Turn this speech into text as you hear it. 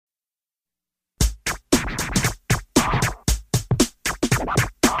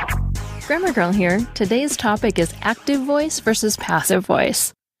Grammar Girl here. Today's topic is active voice versus passive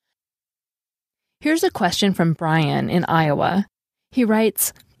voice. Here's a question from Brian in Iowa. He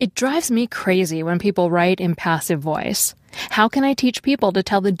writes, "It drives me crazy when people write in passive voice. How can I teach people to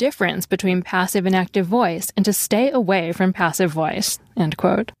tell the difference between passive and active voice and to stay away from passive voice?" End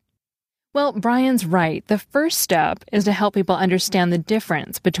quote. Well, Brian's right. The first step is to help people understand the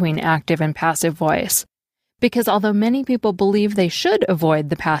difference between active and passive voice. Because although many people believe they should avoid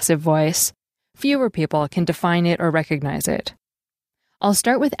the passive voice, fewer people can define it or recognize it. I'll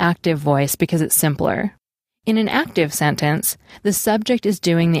start with active voice because it's simpler. In an active sentence, the subject is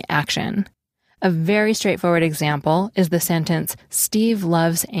doing the action. A very straightforward example is the sentence, "Steve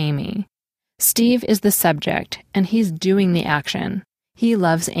loves Amy." Steve is the subject, and he's doing the action. He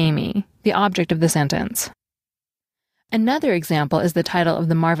loves Amy, the object of the sentence. Another example is the title of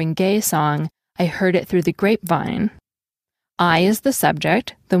the Marvin Gaye song, "I Heard It Through the Grapevine." I is the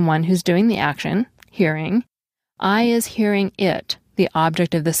subject, the one who's doing the action, hearing. I is hearing it, the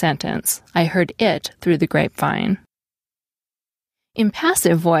object of the sentence. I heard it through the grapevine. In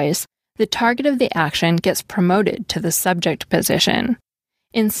passive voice, the target of the action gets promoted to the subject position.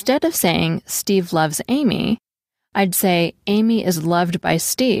 Instead of saying, "Steve loves Amy," I'd say, "Amy is loved by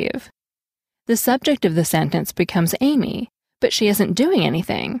Steve." The subject of the sentence becomes Amy, but she isn't doing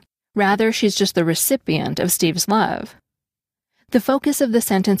anything. Rather, she's just the recipient of Steve's love. The focus of the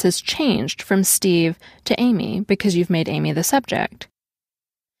sentence has changed from Steve to Amy because you've made Amy the subject.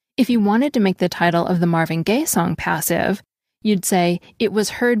 If you wanted to make the title of the Marvin Gaye song passive, you'd say, "It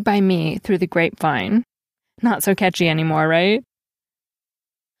was heard by me through the grapevine." Not so catchy anymore, right?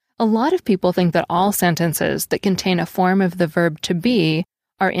 A lot of people think that all sentences that contain a form of the verb to be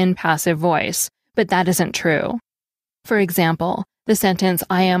are in passive voice, but that isn't true. For example, the sentence,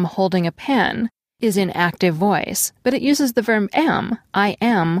 "I am holding a pen," is in active voice, but it uses the verb am. I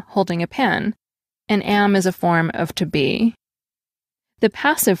am holding a pen, and am is a form of to be. The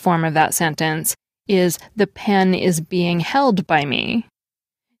passive form of that sentence is, "The pen is being held by me."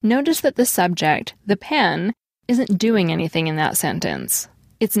 Notice that the subject, the pen, isn't doing anything in that sentence.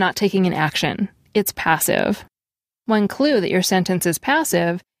 It's not taking an action. It's passive. One clue that your sentence is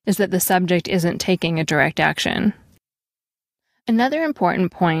passive is that the subject isn't taking a direct action. Another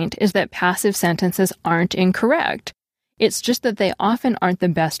important point is that passive sentences aren't incorrect. It's just that they often aren't the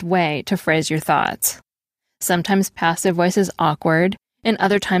best way to phrase your thoughts. Sometimes passive voice is awkward, and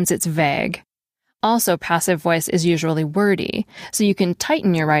other times it's vague. Also, passive voice is usually wordy, so you can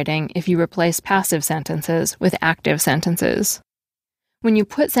tighten your writing if you replace passive sentences with active sentences. When you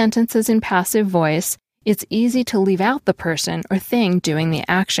put sentences in passive voice, it's easy to leave out the person or thing doing the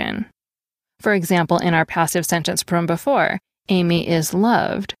action. For example, in our passive sentence from before, Amy is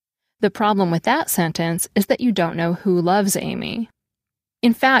loved. The problem with that sentence is that you don't know who loves Amy.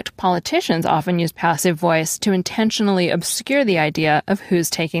 In fact, politicians often use passive voice to intentionally obscure the idea of who's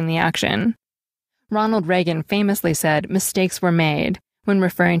taking the action. Ronald Reagan famously said mistakes were made when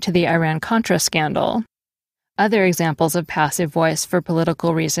referring to the Iran-Contra scandal. Other examples of passive voice for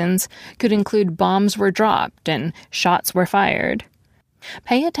political reasons could include bombs were dropped and shots were fired.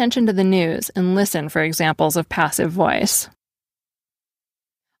 Pay attention to the news and listen for examples of passive voice.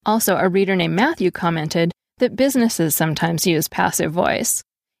 Also, a reader named Matthew commented that businesses sometimes use passive voice.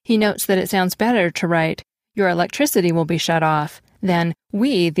 He notes that it sounds better to write, "Your electricity will be shut off," than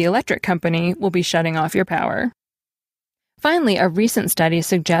 "We, the electric company, will be shutting off your power." Finally, a recent study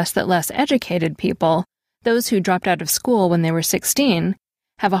suggests that less educated people, those who dropped out of school when they were 16,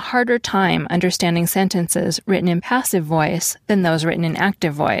 have a harder time understanding sentences written in passive voice than those written in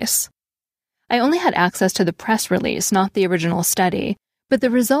active voice. I only had access to the press release, not the original study, but the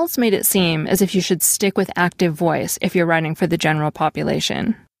results made it seem as if you should stick with active voice if you're writing for the general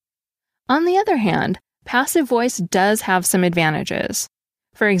population. On the other hand, passive voice does have some advantages.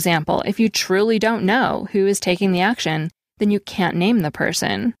 For example, if you truly don't know who is taking the action, then you can't name the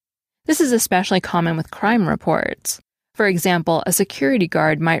person. This is especially common with crime reports. For example, a security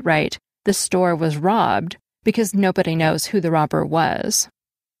guard might write, "The store was robbed," because nobody knows who the robber was.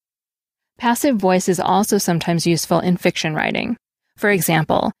 Passive voice is also sometimes useful in fiction writing. For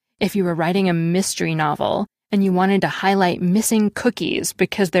example, if you were writing a mystery novel and you wanted to highlight missing cookies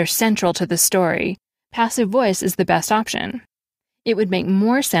because they're central to the story, passive voice is the best option. It would make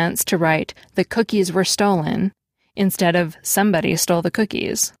more sense to write, "The cookies were stolen," instead of "Somebody stole the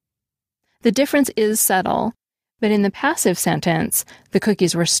cookies." The difference is subtle, but in the passive sentence, "The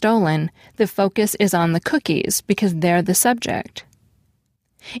cookies were stolen," the focus is on the cookies because they're the subject.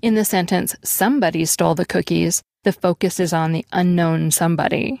 In the sentence, "Somebody stole the cookies," the focus is on the unknown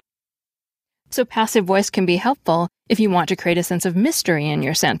somebody. So passive voice can be helpful if you want to create a sense of mystery in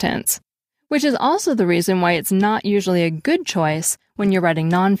your sentence. which is also the reason why it's not usually a good choice when you're writing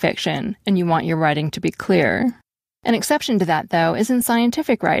nonfiction and you want your writing to be clear. An exception to that, though, is in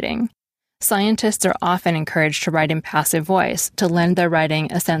scientific writing. Scientists are often encouraged to write in passive voice to lend their writing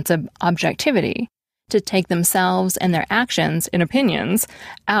a sense of objectivity, to take themselves and their actions and opinions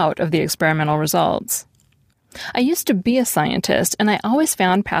out of the experimental results. I used to be a scientist, and I always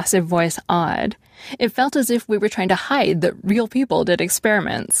found passive voice odd. It felt as if we were trying to hide that real people did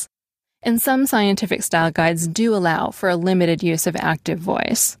experiments. And some scientific style guides do allow for a limited use of active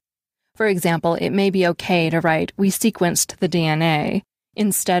voice. For example, it may be okay to write, "We sequenced the DNA,"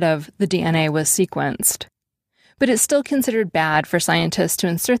 instead of "the DNA was sequenced." But it's still considered bad for scientists to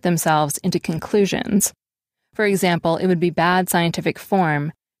insert themselves into conclusions. For example, it would be bad scientific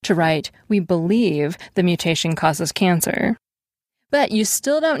form to write, "We believe the mutation causes cancer." But you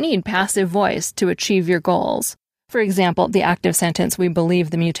still don't need passive voice to achieve your goals. For example, the active sentence, "We believe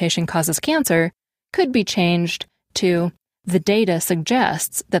the mutation causes cancer," could be changed to, "The data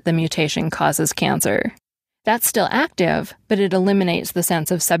suggests that the mutation causes cancer." That's still active, but it eliminates the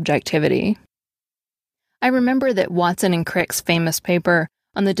sense of subjectivity. I remember that Watson and Crick's famous paper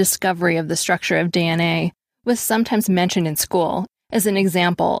on the discovery of the structure of DNA was sometimes mentioned in school as an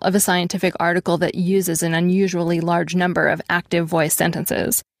example of a scientific article that uses an unusually large number of active voice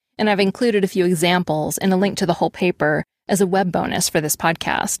sentences, and I've included a few examples and a link to the whole paper as a web bonus for this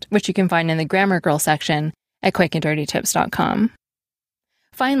podcast, which you can find in the Grammar Girl section at quickanddirtytips.com.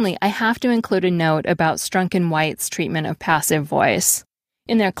 Finally, I have to include a note about Strunk and White's treatment of passive voice.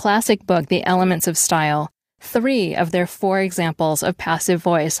 In their classic book, The Elements of Style, 3 of their 4 examples of passive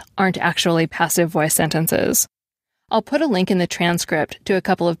voice aren't actually passive voice sentences. I'll put a link in the transcript to a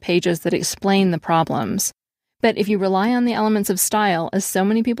couple of pages that explain the problems. But if you rely on the elements of style, as so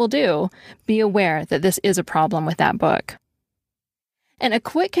many people do, be aware that this is a problem with that book. And a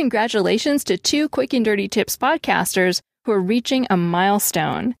quick congratulations to 2 Quick and Dirty Tips podcasters who are reaching a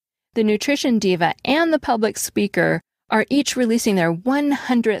milestone. The Nutrition Diva and the Public Speaker are each releasing their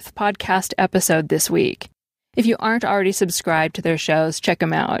 100th podcast episode this week. If you aren't already subscribed to their shows, check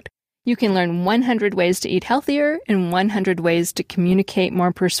them out. You can learn 100 ways to eat healthier and 100 ways to communicate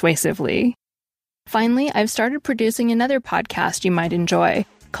more persuasively. Finally, I've started producing another podcast you might enjoy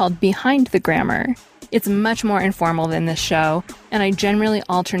called Behind the Grammar. It's much more informal than this show, and I generally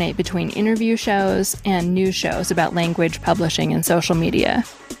alternate between interview shows and news shows about language, publishing, and social media.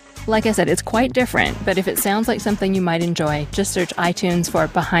 Like I said, it's quite different, but if it sounds like something you might enjoy, just search iTunes for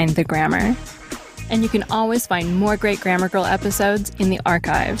Behind the Grammar. And you can always find more great Grammar Girl episodes in the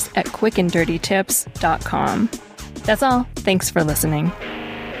archives at quickanddirtytips.com. That's all. Thanks for listening.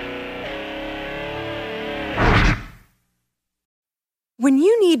 When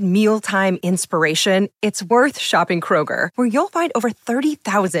you need mealtime inspiration, it's worth shopping Kroger, where you'll find over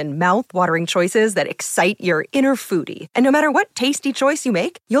 30,000 mouth-watering choices that excite your inner foodie. And no matter what tasty choice you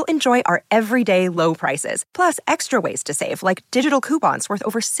make, you'll enjoy our everyday low prices, plus extra ways to save, like digital coupons worth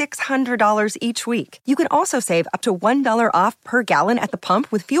over $600 each week. You can also save up to $1 off per gallon at the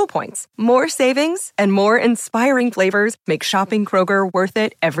pump with fuel points. More savings and more inspiring flavors make shopping Kroger worth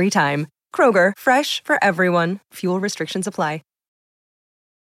it every time. Kroger, fresh for everyone. Fuel restrictions apply.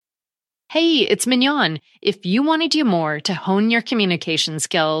 Hey, it's Mignon. If you want to do more to hone your communication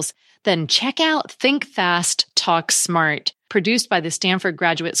skills, then check out Think Fast, Talk Smart, produced by the Stanford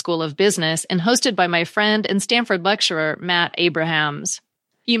Graduate School of Business and hosted by my friend and Stanford lecturer, Matt Abrahams.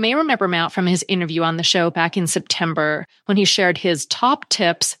 You may remember Matt from his interview on the show back in September when he shared his top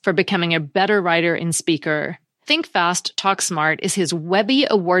tips for becoming a better writer and speaker. Think Fast, Talk Smart is his Webby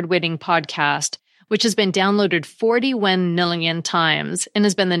award-winning podcast, which has been downloaded 41 million times and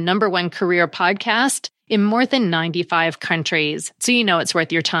has been the #1 career podcast in more than 95 countries. So you know it's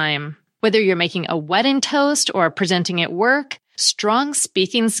worth your time. Whether you're making a wedding toast or presenting at work, strong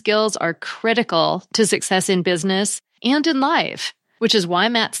speaking skills are critical to success in business and in life, which is why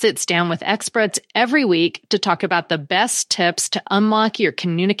Matt sits down with experts every week to talk about the best tips to unlock your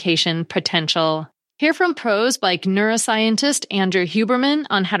communication potential. Hear from pros like neuroscientist Andrew Huberman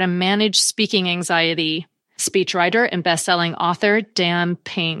on how to manage speaking anxiety, speechwriter and best-selling author Dan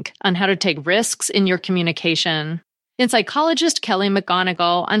Pink on how to take risks in your communication, and psychologist Kelly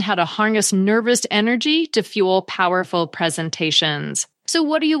McGonigal on how to harness nervous energy to fuel powerful presentations. So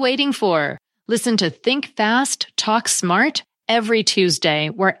what are you waiting for? Listen to Think Fast, Talk Smart every Tuesday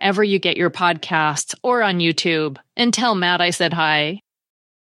wherever you get your podcasts or on YouTube. And tell Matt I said hi.